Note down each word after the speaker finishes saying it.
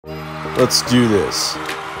Let's do this.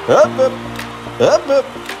 Up, up, up, up,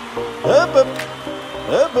 up, up,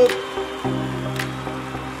 up, up.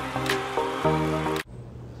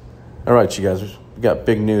 All right, you guys, we got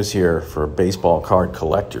big news here for baseball card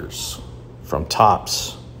collectors from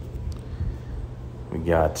TOPPS. We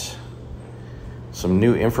got some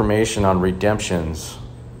new information on redemptions.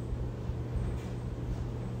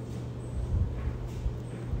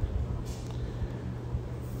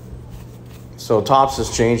 So TOPPS is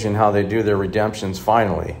changing how they do their redemptions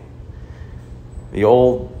finally. The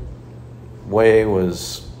old way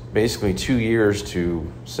was basically 2 years to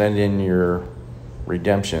send in your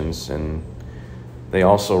redemptions, and they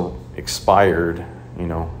also expired,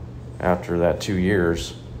 after that 2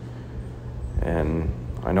 years. And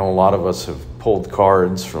I know a lot of us have pulled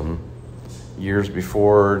cards from years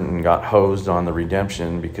before and got hosed on the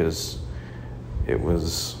redemption because it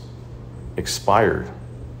was expired.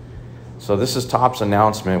 So this is TOPPS'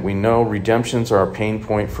 announcement. We know redemptions are a pain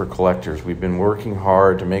point for collectors. We've been working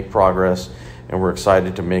hard to make progress, and we're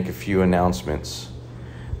excited to make a few announcements.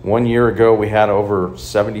 1 year ago, we had over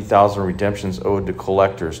 70,000 redemptions owed to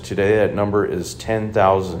collectors. Today, that number is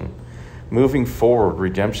 10,000. Moving forward,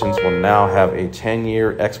 redemptions will now have a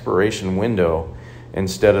 10-year expiration window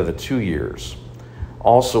instead of the 2 years.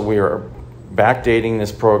 Also, we are backdating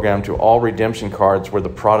this program to all redemption cards where the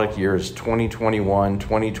product year is 2021,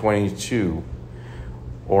 2022,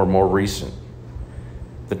 or more recent.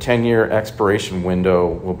 The 10-year expiration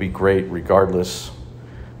window will be great regardless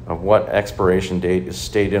of what expiration date is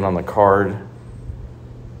stated on the card.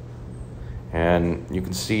 And you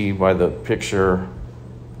can see by the picture,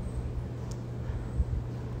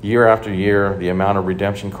 year after year, the amount of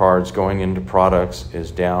redemption cards going into products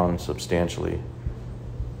is down substantially.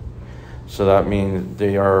 So that means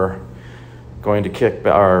they are going to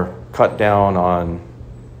cut down on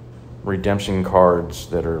redemption cards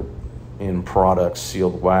that are in products,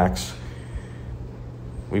 sealed wax.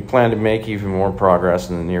 We plan to make even more progress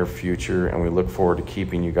in the near future, and we look forward to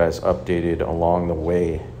keeping you guys updated along the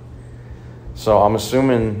way. So I'm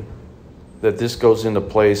assuming that this goes into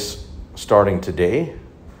place starting today.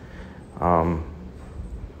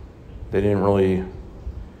 They didn't really,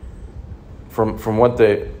 from what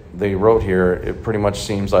they wrote here, it pretty much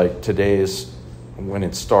seems like today is when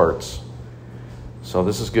it starts. So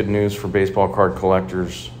this is good news for baseball card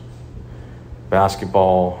collectors,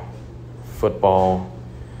 basketball, football,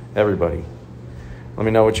 everybody. Let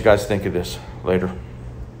me know what you guys think of this later.